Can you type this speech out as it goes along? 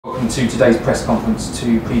welcome to today's press conference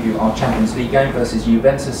to preview our Champions League game versus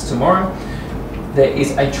Juventus tomorrow. There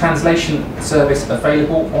is a translation service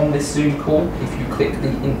available on this Zoom call. If you click the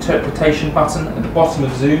interpretation button at the bottom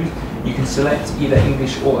of Zoom, you can select either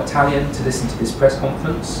English or Italian to listen to this press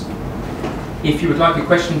conference. If you would like a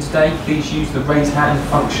question today, please use the raise hand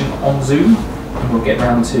function on Zoom, and we'll get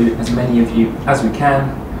round to as many of you as we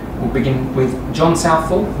can. We'll begin with John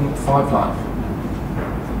Southall from 5 Live.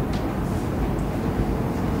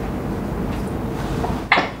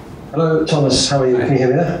 Hello, Thomas. How are you? Can you hear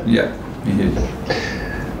me there? Yeah, we hear you.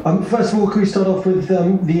 First of all, can we start off with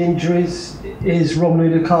the injuries? Is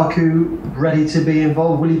Romelu Lukaku ready to be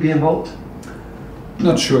involved? Will he be involved?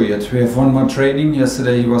 Not sure yet. We have one more training.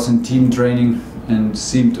 Yesterday he was in team training and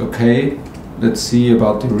seemed okay. Let's see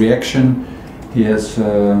about the reaction. He has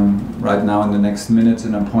right now in the next minutes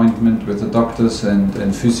an appointment with the doctors and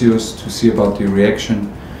physios to see about the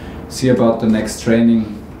reaction, see about the next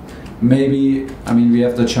training. Maybe, I mean, we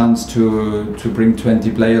have the chance to bring 20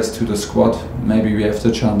 players to the squad. Maybe we have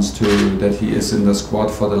the chance that he is in the squad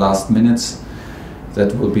for the last minutes.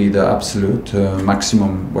 That will be the absolute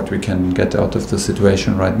maximum what we can get out of the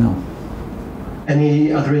situation right now.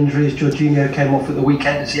 Any other injuries? Jorginho came off at the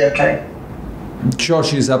weekend. Is he okay?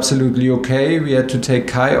 George is absolutely okay. We had to take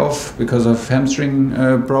Kai off because of hamstring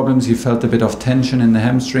problems. He felt a bit of tension in the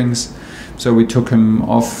hamstrings. So we took him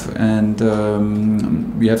off, and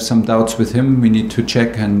we have some doubts with him. We need to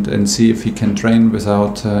check and see if he can train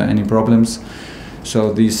without any problems.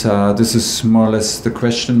 So this is more or less the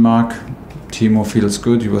question mark. Timo feels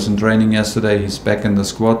good. He was in training yesterday. He's back in the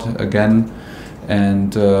squad again.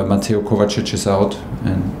 And Mateo Kovacic is out,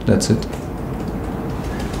 and that's it.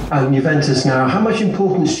 And Juventus now, how much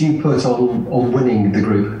importance do you put on winning the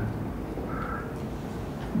group?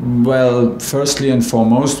 Well, firstly and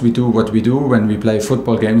foremost, we do what we do. When we play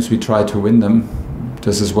football games, we try to win them.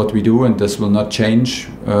 This is what we do, and this will not change.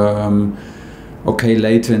 Okay,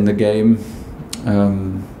 later in the game,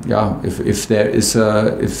 if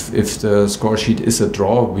the score sheet is a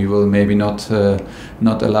draw, we will maybe not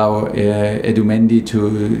allow Edumendi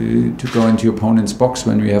to go into opponent's box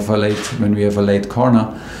when we have a late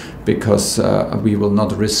corner, because we will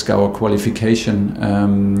not risk our qualification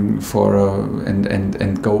and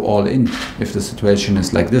go all in if the situation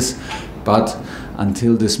is like this. But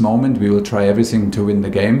until this moment, we will try everything to win the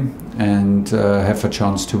game and have a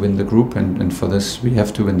chance to win the group. And for this, we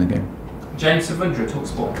have to win the game. James Savundra,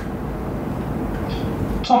 TalkSport.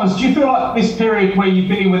 Thomas, do you feel like this period where you've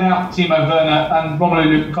been without Timo Werner and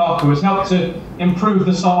Romelu Lukaku has helped to improve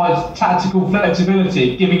the side's tactical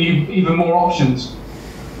flexibility, giving you even more options?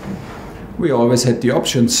 We always had the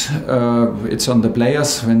options. It's on the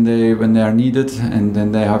players when they are needed, and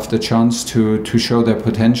then they have the chance to show their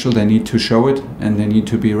potential. They need to show it, and they need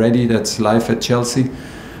to be ready. That's life at Chelsea,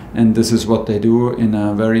 and this is what they do in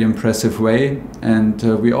a very impressive way. And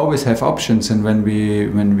we always have options. And when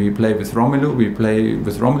we play with Romelu, we play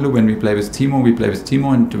with Romelu. When we play with Timo, we play with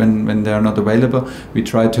Timo. And when they are not available, we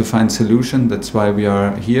try to find solution. That's why we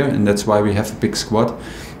are here, and that's why we have a big squad.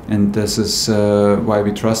 And this is why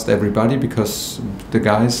we trust everybody, because the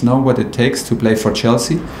guys know what it takes to play for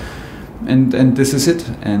Chelsea, and this is it.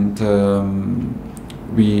 And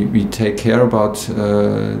we take care about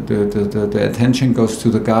the attention goes to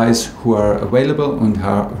the guys who are available and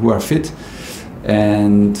who are fit,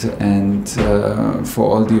 and for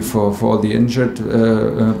all the injured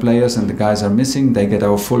players and the guys are missing, they get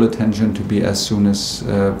our full attention to be as soon as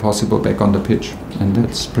possible back on the pitch, and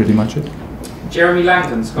that's pretty much it. Jeremy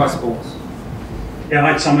Langdon, Sky Sports. Yeah,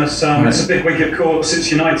 hi Thomas. It's a big week, of course. It's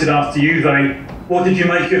United after Juve. What did you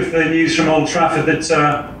make of the news from Old Trafford that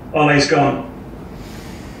Ole's gone?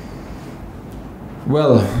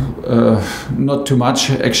 Well, not too much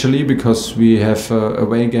actually, because we have a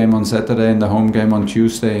away game on Saturday and a home game on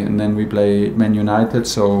Tuesday, and then we play Man United.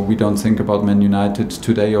 So we don't think about Man United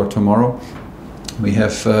today or tomorrow.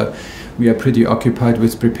 We are pretty occupied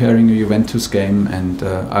with preparing a Juventus game, and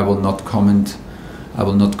I will not comment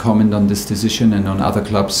on this decision, and on other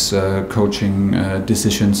clubs' coaching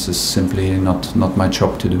decisions is simply not my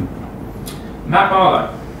job to do. Matt Barlow.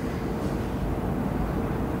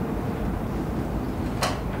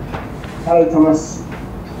 Hello, Thomas.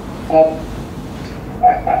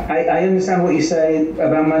 I understand what you say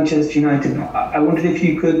about Manchester United. I wondered if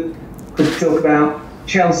you could talk about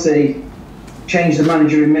Chelsea. Changed the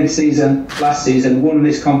manager in mid-season last season, won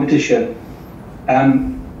this competition.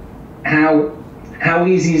 How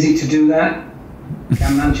easy is it to do that?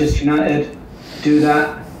 Can Manchester United do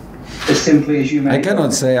that as simply as you make? I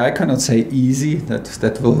cannot say easy.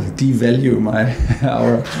 That will devalue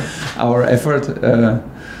our effort.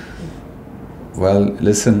 Well,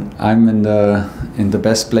 listen, I'm in the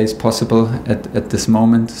best place possible at this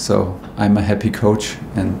moment, so I'm a happy coach,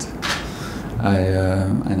 and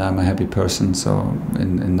I'm a happy person. So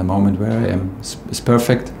in the moment where I am is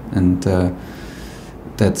perfect, and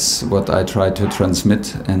that's what I try to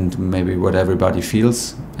transmit, and maybe what everybody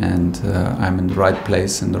feels. And I'm in the right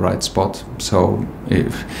place, in the right spot. So,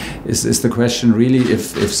 is the question really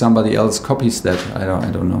if somebody else copies that?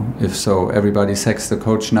 I don't know. If so, everybody sacks the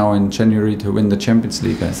coach now in January to win the Champions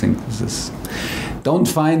League. I think this is. Don't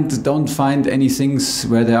find any things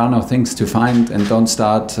where there are no things to find, and don't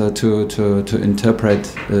start to interpret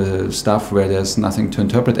stuff where there's nothing to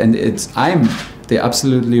interpret. And I'm the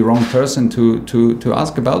absolutely wrong person to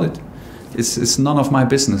ask about it. It's none of my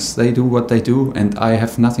business. They do what they do, and I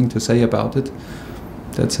have nothing to say about it.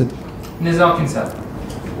 That's it. Nizar Kinsella.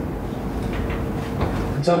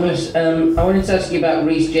 Thomas, I wanted to ask you about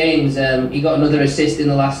Reece James. He got another assist in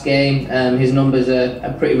the last game. His numbers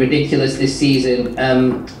are pretty ridiculous this season.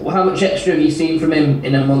 How much extra have you seen from him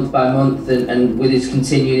in a month by month, and with his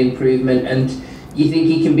continued improvement? And you think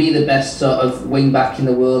he can be the best sort of wing back in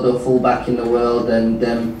the world or full back in the world? And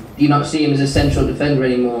do you not see him as a central defender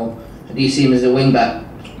anymore? Do you see him as a wing back?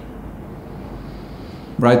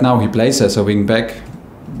 Right now he plays as a wing back,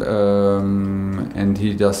 and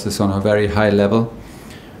he does this on a very high level.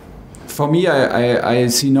 For me, I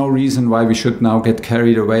see no reason why we should now get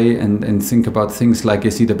carried away and think about things like,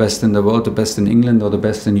 is he the best in the world, the best in England, or the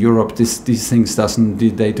best in Europe? These things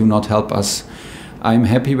they do not help us. I'm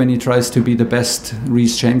happy when he tries to be the best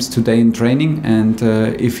Reece James today in training, and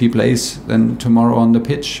if he plays, then tomorrow on the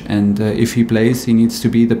pitch. And if he plays, he needs to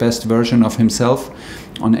be the best version of himself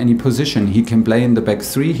on any position. He can play in the back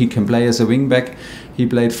three, he can play as a wing back. He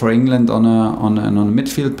played for England on a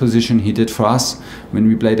midfield position. He did for us when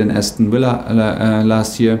we played in Aston Villa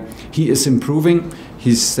last year. He is improving.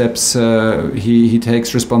 He steps, he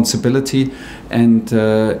takes responsibility, and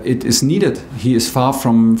it is needed. He is far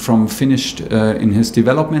from finished in his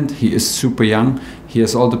development. He is super young. He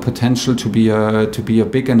has all the potential to be a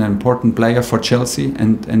big and important player for Chelsea,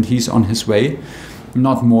 and he's on his way.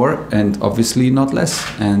 Not more, and obviously not less.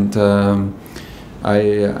 And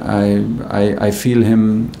I feel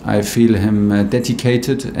him. I feel him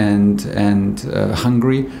dedicated and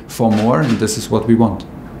hungry for more, and this is what we want.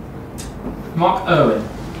 Mark Irwin.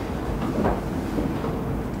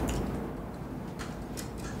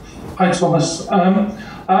 Hi Thomas. I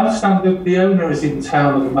understand that the owner is in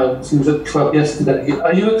town at the moment. He was at the club yesterday.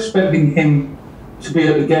 Are you expecting him to be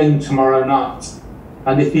at the game tomorrow night?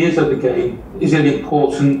 And if he is at the game, is it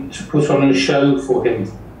important to put on a show for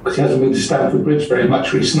him? Because he hasn't been to Stamford Bridge very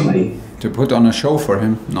much recently. To put on a show for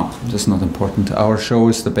him? No, that's not important. Our show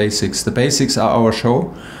is the basics. The basics are our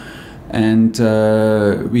show. And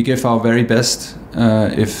we give our very best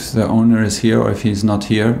if the owner is here or if he's not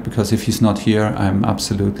here. Because if he's not here,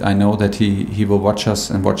 I know that he will watch us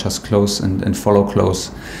and watch us close and follow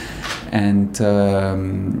close. And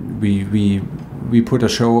we put a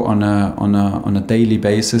show on a daily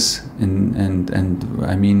basis. And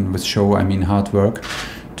I mean with show I mean hard work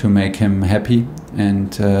to make him happy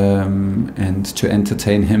and to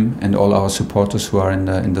entertain him and all our supporters who are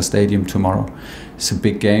in the stadium tomorrow. It's a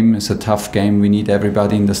big game, it's a tough game. We need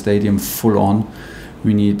everybody in the stadium full on.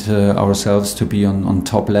 We need ourselves to be on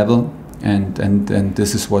top level, and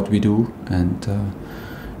this is what we do. And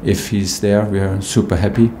if he's there, we are super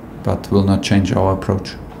happy, but will not change our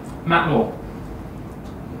approach. Matt Law.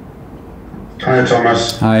 Hi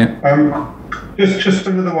Thomas. Hi. Just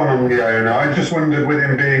another one on the owner. I just wondered, with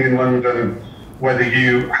him being in London, whether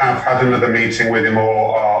you have had another meeting with him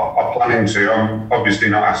or are planning to. I'm obviously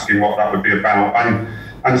not asking what that would be about.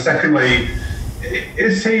 And secondly,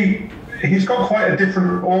 he's got quite a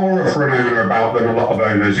different aura for an owner about than a lot of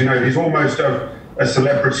owners. You know, he's almost a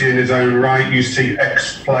celebrity in his own right. You see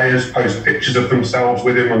ex-players post pictures of themselves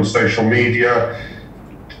with him on social media.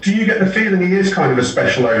 Do you get the feeling he is kind of a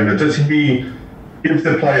special owner? Does he give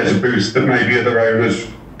the players a boost that maybe other owners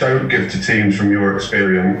don't give to teams from your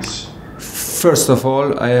experience? First of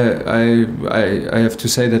all, I have to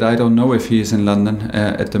say that I don't know if he is in London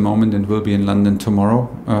at the moment and will be in London tomorrow.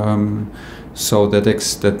 So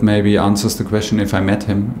that maybe answers the question if I met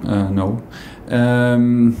him. No.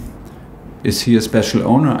 Is he a special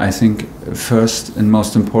owner? I think first and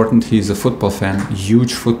most important, he's a football fan, a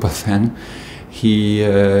huge football fan. He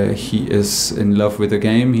is in love with the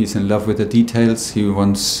game. He's in love with the details. He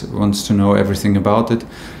wants to know everything about it.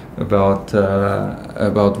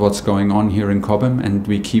 About what's going on here in Cobham, and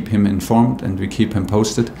we keep him informed and we keep him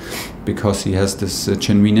posted because he has this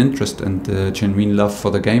genuine interest and genuine love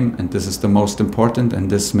for the game, and this is the most important, and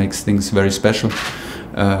this makes things very special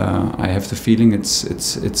I have the feeling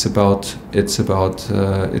it's about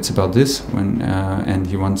this when and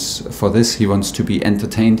he wants to be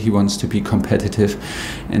entertained, he wants to be competitive,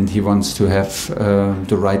 and he wants to have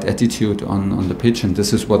the right attitude on the pitch, and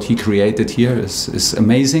this is what he created here is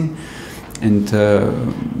amazing. And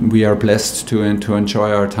we are blessed to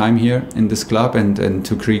enjoy our time here in this club and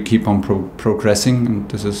to keep on progressing, and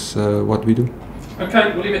this is what we do.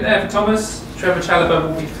 Okay, we'll leave it there for Thomas. Trevor Chalobah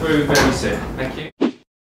will be through very soon. Thank you.